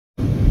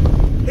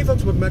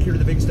folks, welcome back here to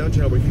the Vegas Down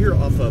Channel. We're here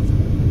off of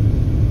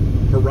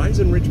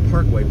Horizon Ridge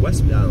Parkway,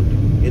 westbound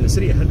in the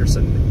city of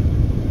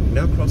Henderson.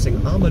 Now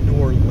crossing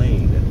Amador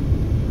Lane.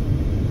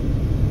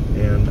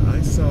 And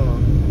I saw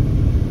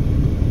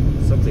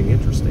something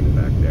interesting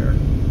back there.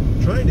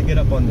 Trying to get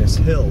up on this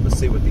hill to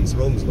see what these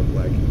homes look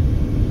like.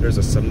 There's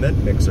a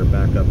cement mixer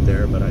back up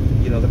there, but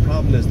the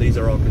problem is these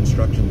are all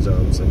construction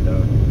zones, and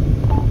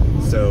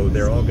so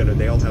they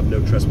all have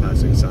no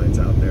trespassing signs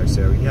out there.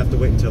 So you have to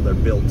wait until they're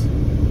built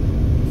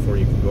before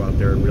you can go out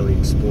there and really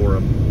explore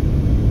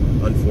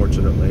them,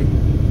 unfortunately.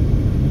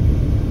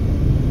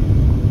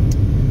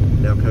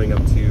 Now coming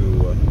up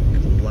to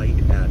the light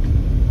at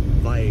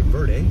Valle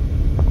Verde,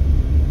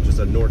 which is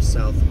a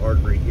north-south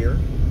artery here,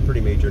 pretty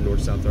major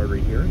north-south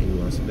artery here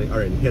in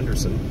in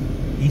Henderson,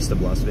 east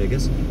of Las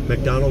Vegas.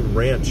 McDonald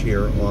Ranch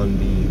here on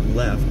the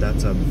left.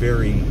 That's a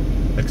very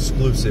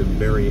exclusive,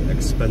 very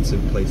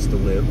expensive place to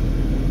live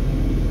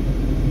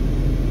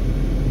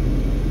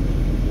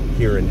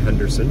here in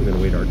Henderson. We're going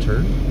to wait our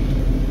turn.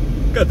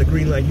 Got the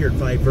green light here at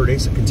Valle Verde,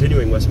 so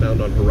continuing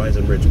westbound on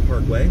Horizon Ridge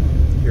Parkway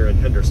here in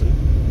Henderson.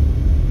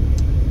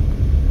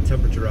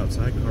 Temperature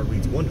outside, car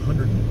reads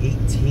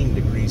 118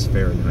 degrees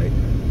Fahrenheit.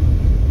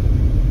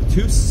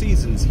 2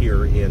 seasons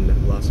here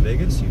in Las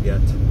Vegas. You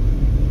get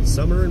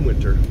summer and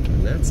winter,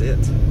 and that's it.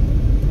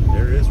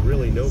 There is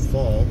really no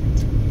fall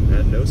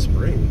and no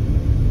spring.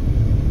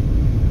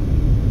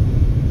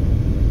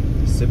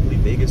 Simply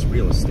Vegas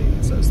Real Estate,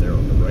 it says there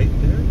on the right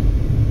there.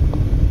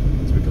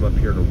 As we come up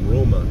here to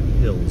Roma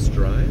Hills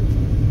Drive.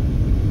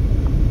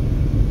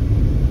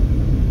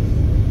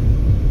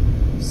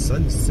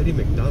 Sun City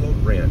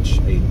McDonald Ranch,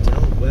 a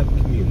Del Webb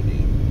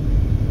community.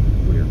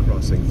 We are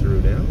crossing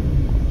through now.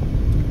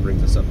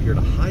 Brings us up here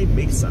to High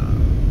Mesa.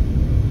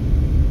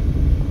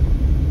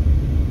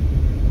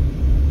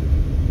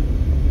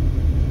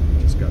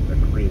 Just got the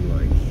green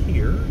light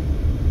here.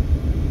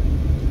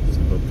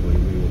 So hopefully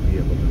we will be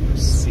able to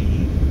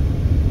proceed.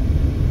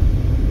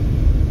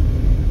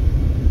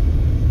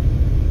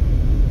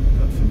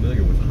 Not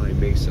familiar with High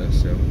Mesa,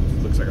 so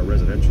it looks like a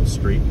residential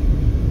street.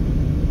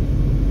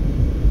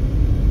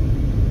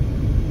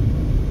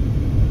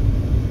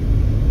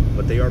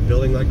 But they are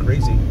building like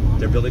crazy.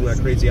 They're building like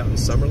crazy out in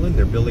Summerlin.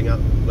 They're building out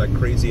like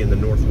crazy in the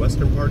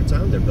northwestern part of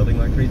town. They're building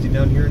like crazy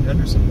down here in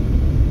Henderson.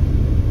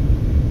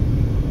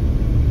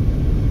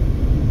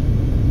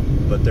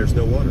 But there's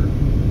no water.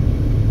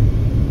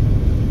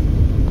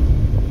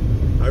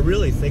 I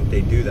really think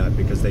they do that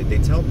because they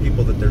tell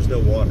people that there's no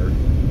water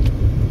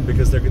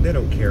because they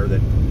don't care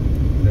that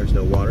there's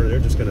no water. They're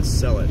just going to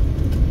sell it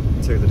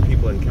to the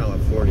people in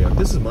California.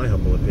 This is my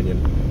humble opinion.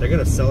 They're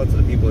going to sell it to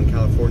the people in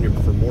California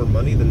for more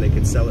money than they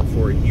could sell it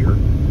for here,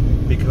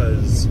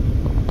 because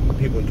the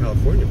people in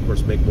California, of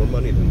course, make more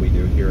money than we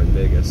do here in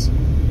Vegas.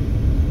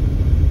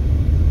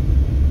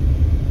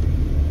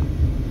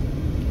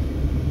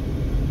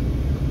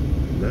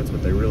 And that's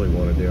what they really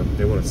want to do.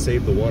 They want to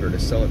save the water to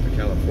sell it to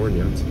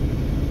Californians.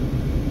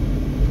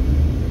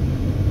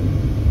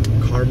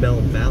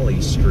 Carmel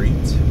Valley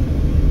Street.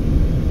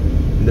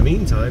 In the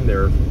meantime,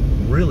 they're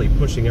really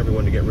pushing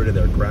everyone to get rid of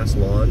their grass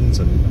lawns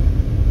and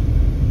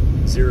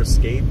Zero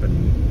Escape,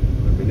 and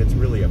I mean, it's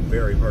really a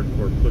very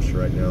hardcore push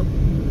right now.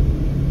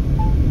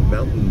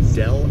 Mountain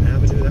Dell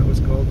Avenue, that was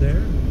called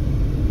there.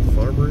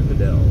 Farmer in the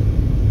Dell.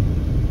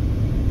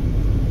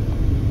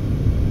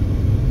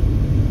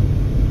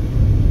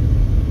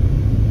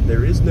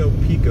 There is no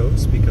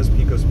Pecos because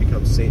Pecos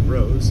becomes St.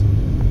 Rose.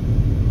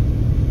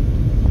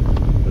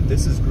 But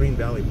this is Green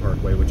Valley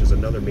Parkway, which is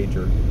another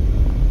major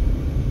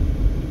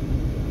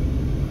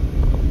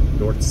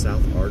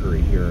north-south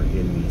artery here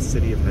in the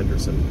city of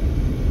Henderson.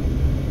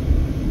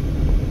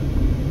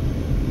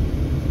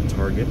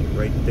 Target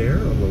right there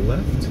on the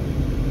left.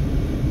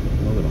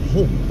 Well, and a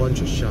whole bunch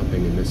of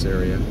shopping in this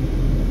area,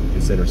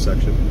 this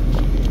intersection.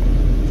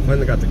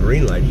 Finally got the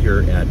green light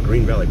here at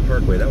Green Valley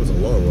Parkway. That was a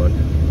long one.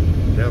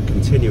 Now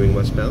continuing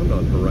westbound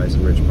on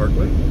Horizon Ridge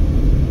Parkway.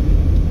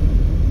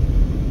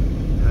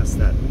 Past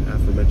that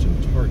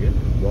aforementioned Target,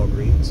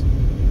 Walgreens.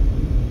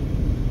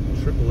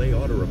 AAA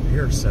Auto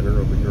Repair Center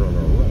over here on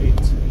our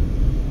right.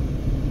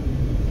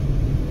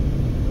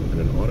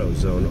 And an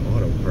AutoZone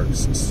Auto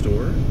Parts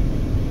store.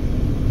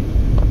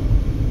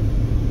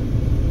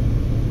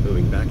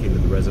 Moving back into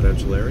the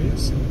residential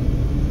areas.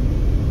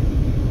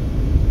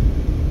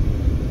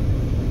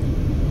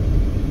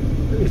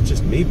 Maybe it's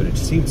just me, but it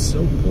seems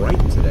so bright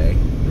today. I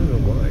don't know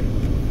why.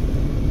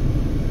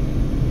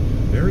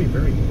 Very,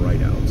 very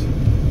bright out.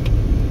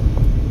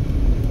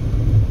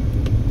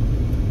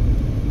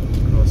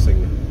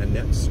 Crossing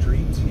Annette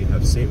Street. You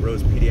have St.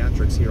 Rose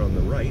Pediatrics here on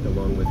the right,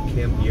 along with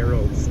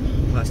Campiero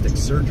Plastic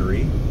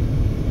Surgery,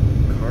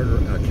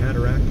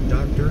 Cataract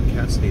Doctor,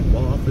 Cassidy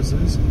Law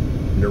Offices,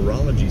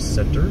 Neurology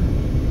Center.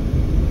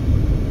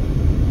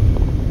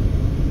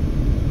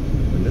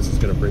 And this is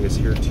going to bring us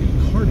here to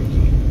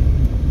Carnegie.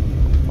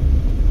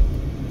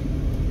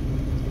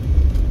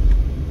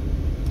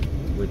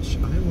 Which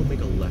I will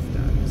make a left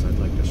at, because I'd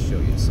like to show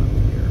you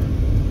something here.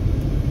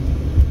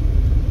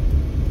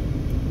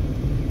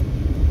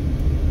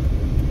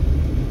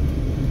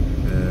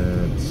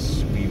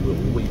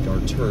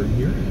 turn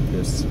here at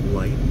this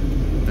light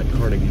at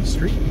Carnegie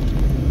Street.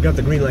 We've got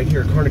the green light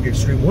here at Carnegie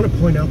Street. I want to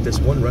point out this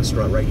one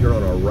restaurant right here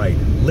on our right.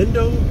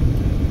 Lindo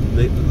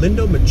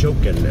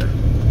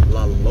Majokan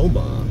La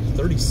Loma.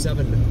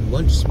 37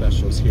 lunch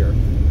specials here.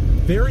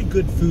 Very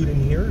good food in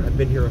here. I've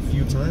been here a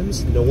few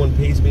times. No one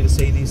pays me to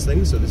say these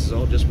things, so this is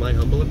all just my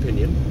humble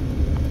opinion.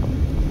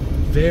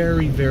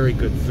 Very, very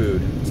good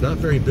food. It's not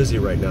very busy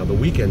right now. The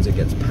weekends it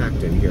gets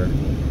packed in here.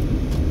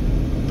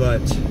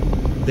 But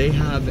they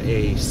have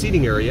a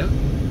seating area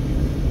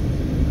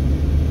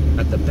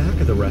at the back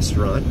of the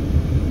restaurant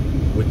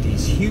with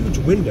these huge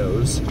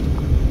windows,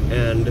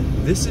 and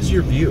this is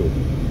your view.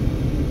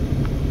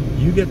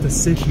 You get to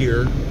sit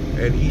here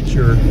and eat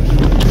your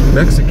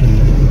Mexican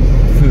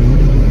food,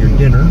 your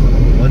dinner,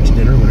 lunch,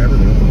 dinner, whatever.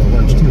 They're open for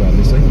lunch too,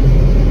 obviously.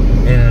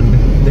 And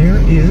there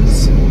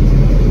is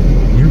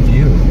your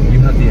view. You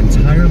have the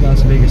entire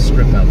Las Vegas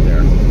Strip out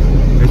there.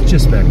 It's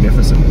just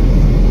magnificent.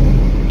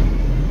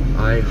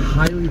 I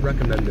highly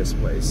recommend this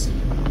place.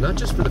 Not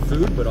just for the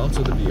food, but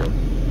also the view.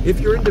 If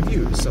you're into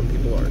views, some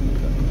people aren't.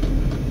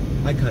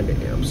 I kind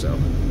of am, so.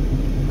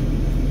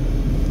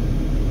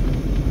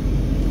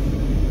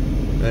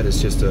 That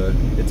is just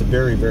it's a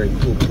very, very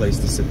cool place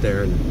to sit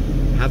there and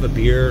have a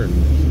beer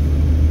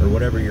or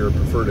whatever your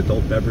preferred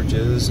adult beverage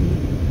is, and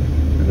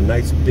have a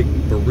nice big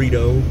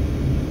burrito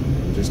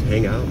and just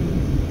hang out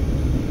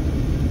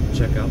and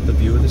check out the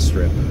view of the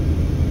Strip.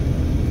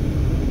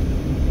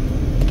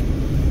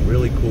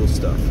 Really cool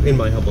stuff, in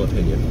my humble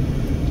opinion.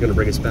 I'm going to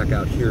bring us back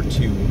out here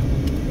to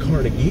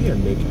Carnegie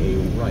and make a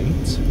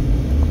right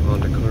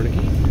onto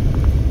Carnegie.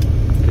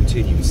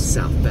 Continue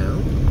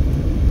southbound.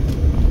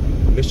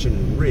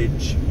 Mission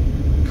Ridge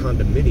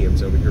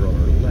condominiums over here on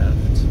our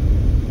left.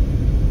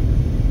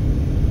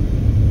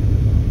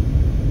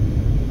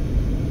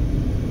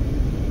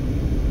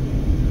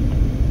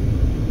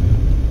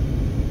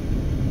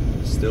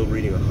 Still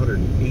reading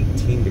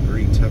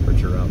 118-degree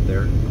temperature out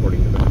there,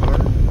 according to the car.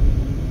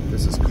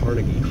 This is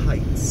Carnegie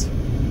Heights.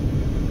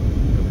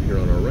 Over here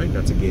on our right,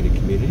 that's a gated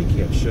community.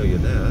 Can't show you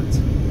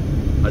that.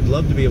 I'd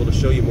love to be able to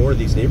show you more of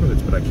these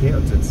neighborhoods, but I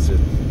can't.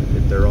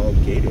 They're all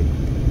gated.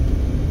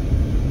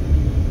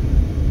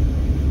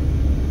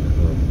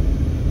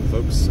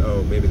 Folks,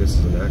 oh, maybe this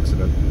is an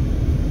accident.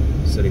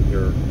 Sitting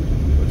here,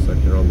 looks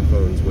like they're on the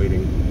phones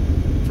waiting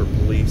for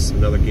police.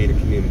 Another gated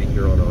community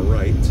here on our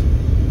right.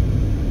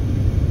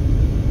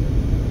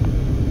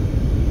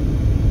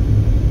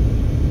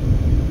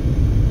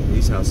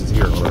 These houses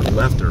here on our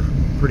left are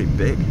pretty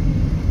big.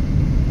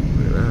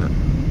 Look at that.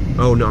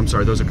 Oh, no, I'm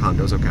sorry, those are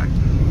condos, okay.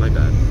 My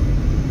bad.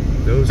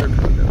 Those are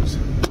condos.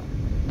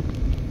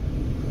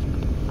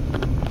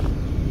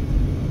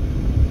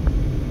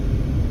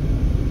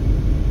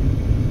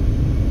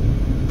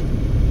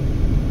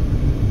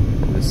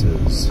 This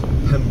is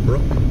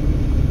Pembroke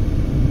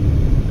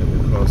that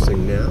we're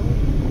crossing now,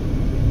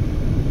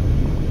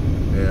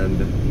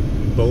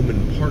 and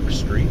Bowman Park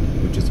Street,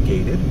 which is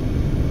gated.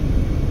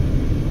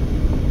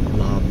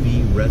 La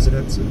Vie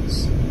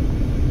Residences.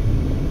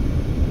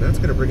 And that's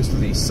going to bring us to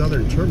the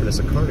southern terminus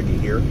of Carnegie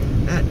here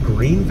at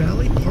Green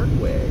Valley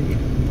Parkway.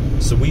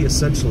 So we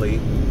essentially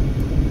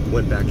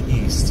went back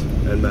east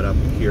and met up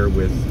here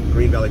with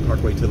Green Valley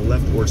Parkway to the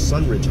left, or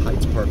Sunridge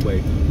Heights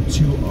Parkway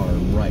to our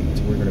right.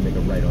 We're going to make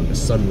a right onto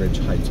Sunridge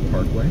Heights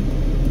Parkway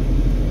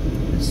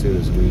as soon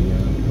as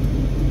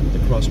the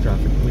cross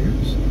traffic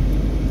clears.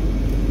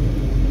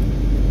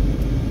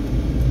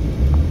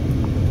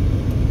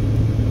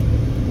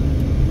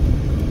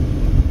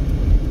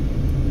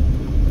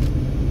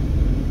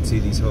 See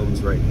these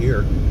homes right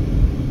here.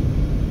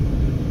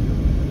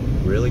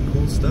 Really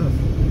cool stuff.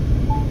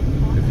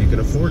 If you can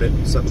afford it,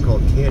 something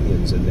called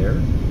canyons in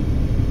there.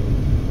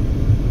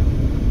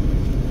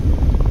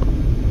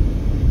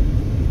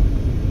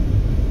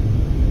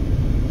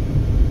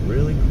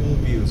 Really cool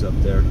views up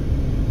there.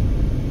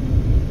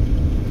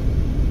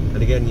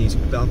 And again, these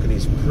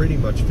balconies pretty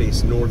much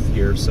face north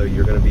here, so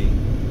you're going to be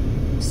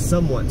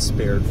somewhat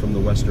spared from the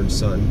western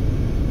sun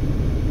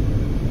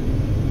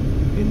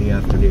in the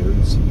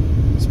afternoons,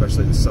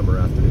 especially the summer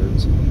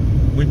afternoons.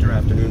 Winter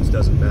afternoons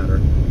doesn't matter.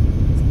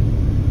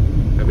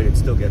 I mean, it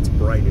still gets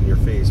bright in your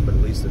face, but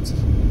at least it's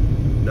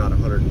not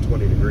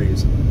 120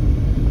 degrees.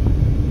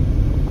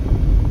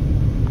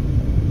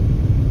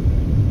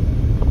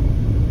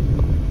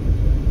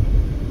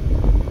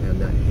 And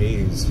that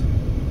haze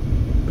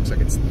looks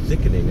like it's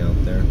thickening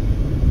out there.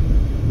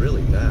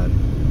 Really bad.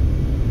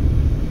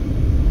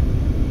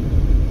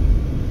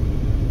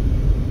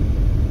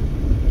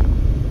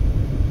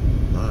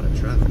 A lot of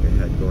traffic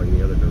ahead going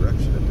the other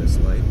direction at this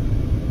light.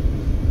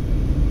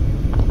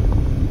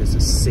 This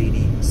is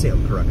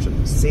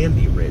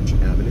Sandy Ridge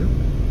Avenue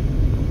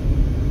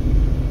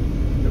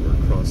that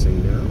we're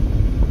crossing now.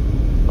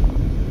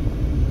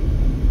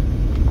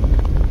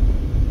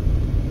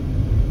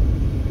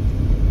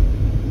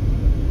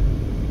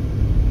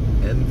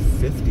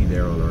 M50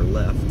 there on our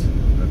left.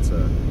 That's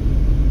the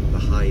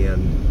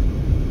high-end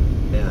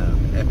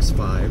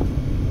X5.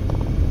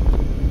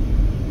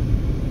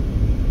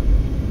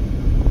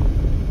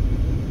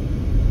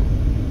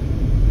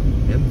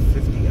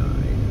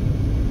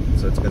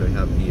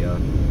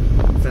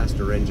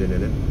 faster engine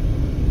in it.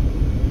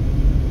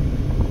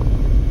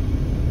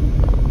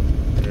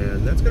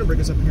 And that's going to bring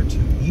us up here to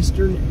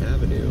Eastern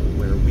Avenue,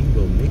 where we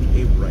will make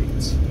a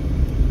right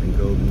and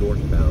go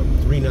northbound.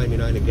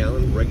 $3.99 a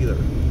gallon, regular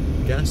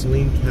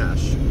gasoline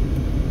cash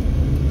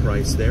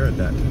price there at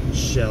that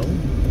Shell.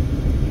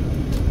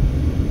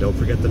 Don't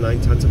forget the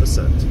 9/10 of a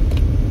cent.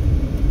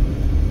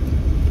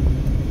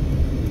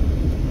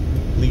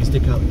 Lee's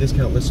discount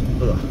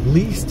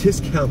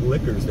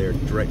liquors there,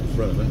 right in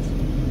front of us.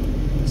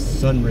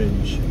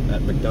 Sunridge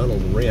at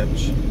McDonald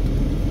Ranch.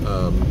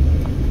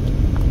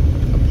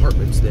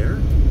 Apartments there.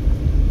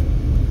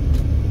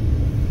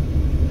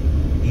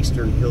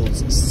 Eastern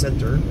Hills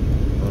Center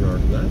on our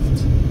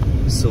left.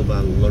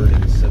 Sylvan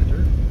Learning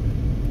Center.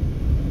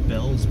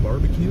 Bell's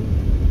Barbecue.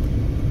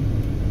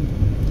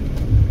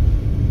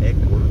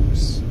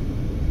 Eggworks.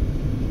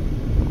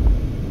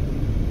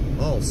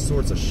 All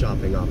sorts of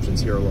shopping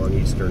options here along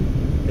Eastern.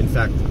 In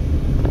fact,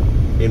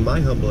 in my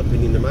humble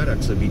opinion, there might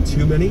actually be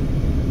too many,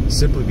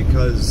 simply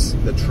because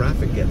the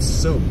traffic gets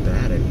so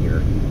bad in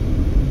here.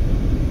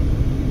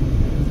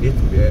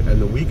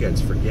 And the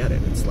weekends, forget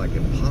it. It's like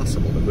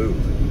impossible to move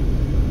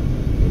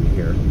in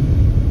here.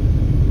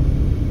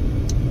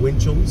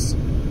 Winchell's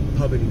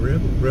Pub and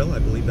Grill, I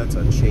believe that's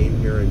a chain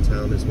here in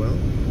town as well.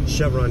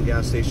 Chevron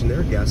gas station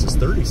there. Gas is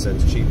 30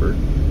 cents cheaper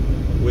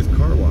with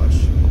car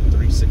wash,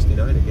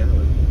 $3.69 a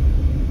gallon.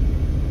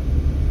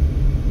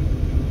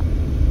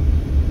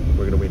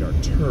 We're going to wait our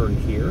turn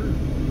here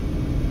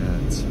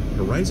at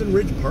Horizon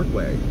Ridge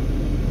Parkway,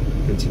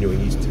 continuing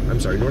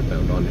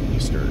northbound on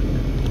Eastern.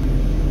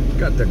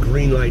 Got the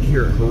green light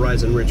here at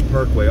Horizon Ridge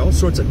Parkway. All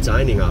sorts of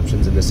dining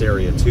options in this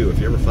area too. If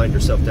you ever find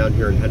yourself down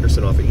here in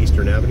Henderson off of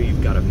Eastern Avenue,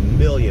 you've got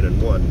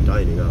 1,000,001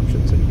 dining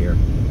options in here.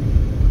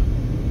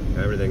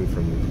 Everything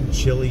from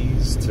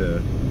Chili's to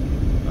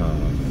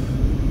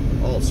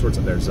all sorts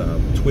of. There's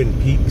Twin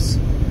Peaks.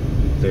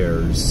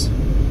 There's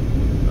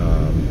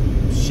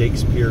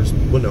Shakespeare's.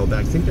 Well, no,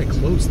 I think they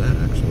closed that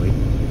actually.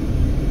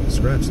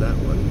 Scratch that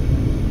one.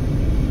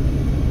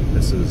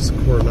 This is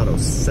Coronado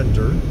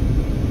Center.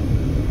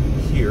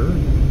 Here,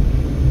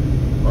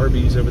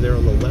 Arby's over there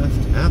on the left,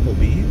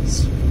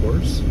 Applebee's, of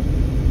course,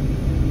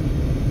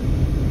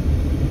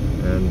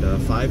 and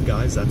Five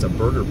Guys. That's a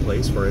burger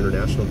place for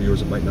international viewers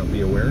that might not be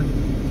aware.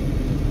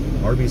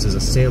 Arby's is a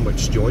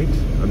sandwich joint.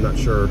 I'm not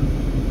sure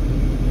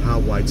how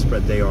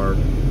widespread they are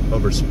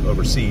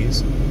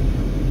overseas.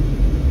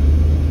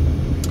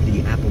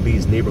 The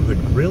Applebee's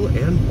Neighborhood Grill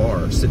and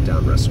Bar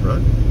sit-down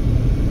restaurant.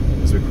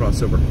 As we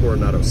cross over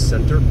Coronado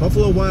Center,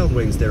 Buffalo Wild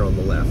Wings there on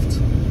the left.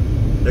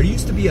 There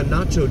used to be a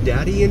Nacho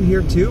Daddy in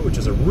here too, which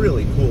is a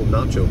really cool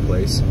nacho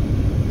place,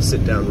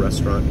 sit-down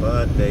restaurant,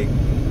 but they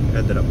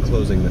ended up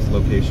closing this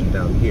location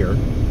down here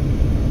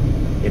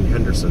in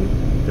Henderson.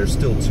 There's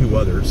still two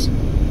other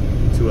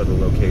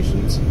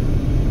locations,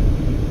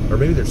 or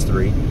maybe there's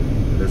three.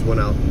 There's one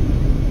out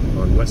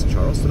on West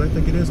Charleston, I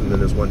think it is, and then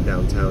there's one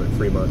downtown at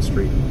Fremont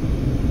Street.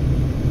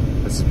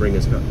 This is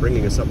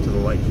bringing us up to the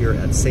light here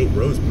at St.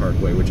 Rose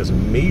Parkway, which is a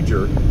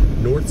major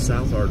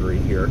north-south artery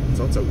here. It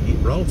also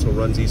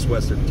runs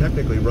east-west, or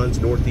technically runs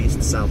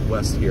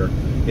northeast-southwest here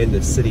in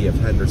the city of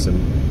Henderson.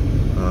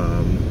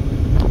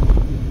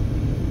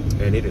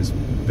 And it is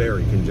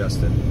very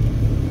congested,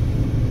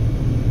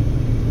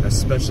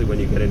 especially when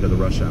you get into the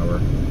rush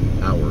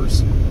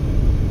hours.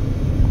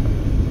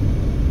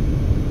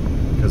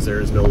 Because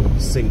there is no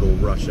single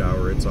rush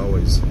hour, it's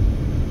always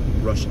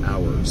rush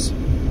hours.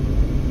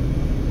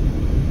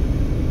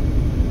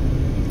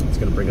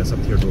 Going to bring us up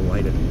here to the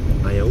light at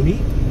Ione.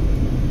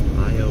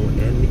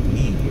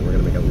 I-O-N-E. We're going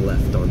to make a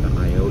left onto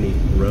Ione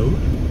Road.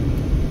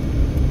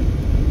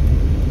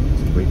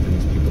 So wait for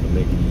these people to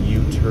make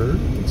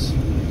U-turns.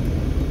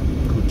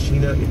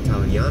 Cucina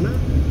Italiana.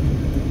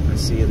 I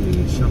see in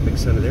the shopping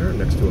center there,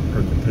 next to a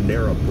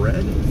Panera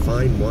Bread.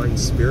 Fine wine,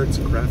 spirits,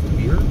 craft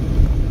beer.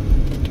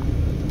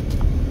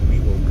 We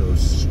will go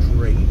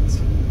straight.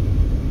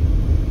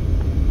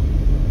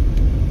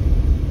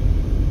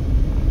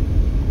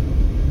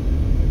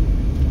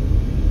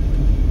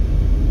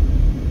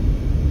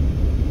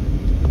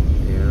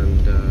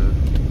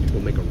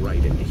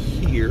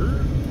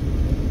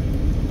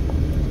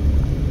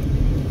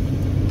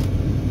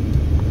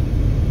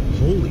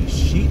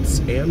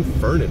 And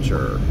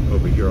Furniture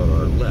over here on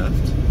our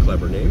left.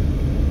 Clever name.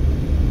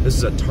 This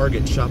is a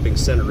Target shopping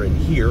center in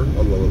here,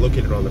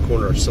 located on the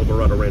corner of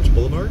Silverado Ranch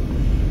Boulevard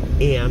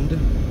and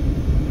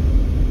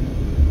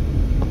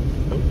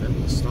that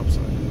was a stop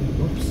sign.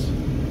 Whoops.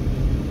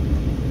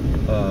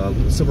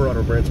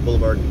 Silverado Ranch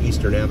Boulevard and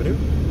Eastern Avenue.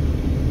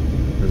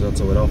 There's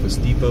also an Office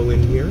Depot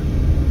in here.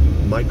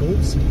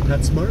 Michael's,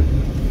 PetSmart,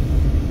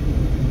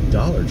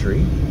 Dollar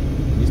Tree.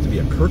 Used to be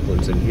a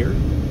Kirkland's in here.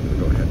 I'm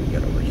gonna go ahead and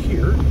get over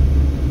here.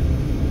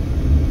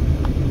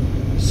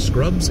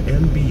 Scrubs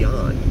and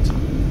Beyond.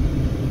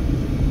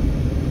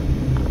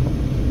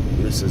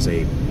 This is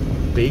a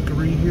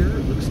bakery here,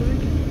 it looks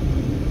like.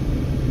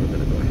 We're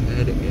going to go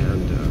ahead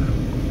and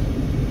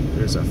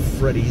there's a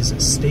Freddy's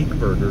Steak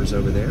Burgers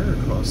over there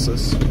across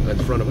us, in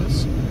front of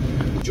us.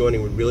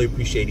 joining. We really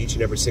appreciate each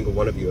and every single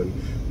one of you. And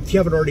if you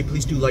haven't already,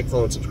 please do like,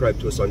 follow, and subscribe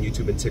to us on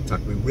YouTube and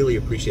TikTok. We really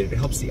appreciate it. It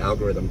helps the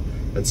algorithm.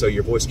 And so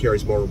your voice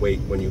carries more weight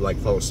when you like,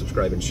 follow,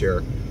 subscribe, and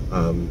share,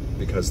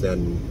 because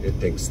then it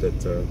thinks that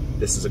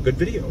this is a good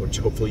video, which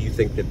hopefully you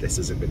think that this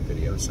is a good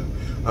video. So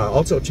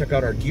also check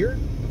out our gear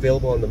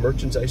available on the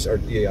merchandise or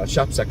the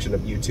shop section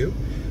of YouTube.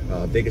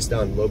 Vegas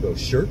Don logo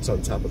shirts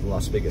on top of the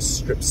Las Vegas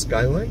Strip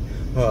skyline.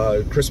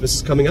 Christmas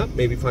is coming up.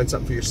 Maybe find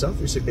something for yourself,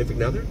 your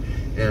significant other.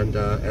 And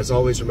as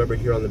always, remember,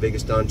 here on the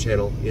Vegas Don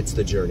channel, it's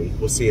the journey.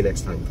 We'll see you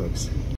next time, folks.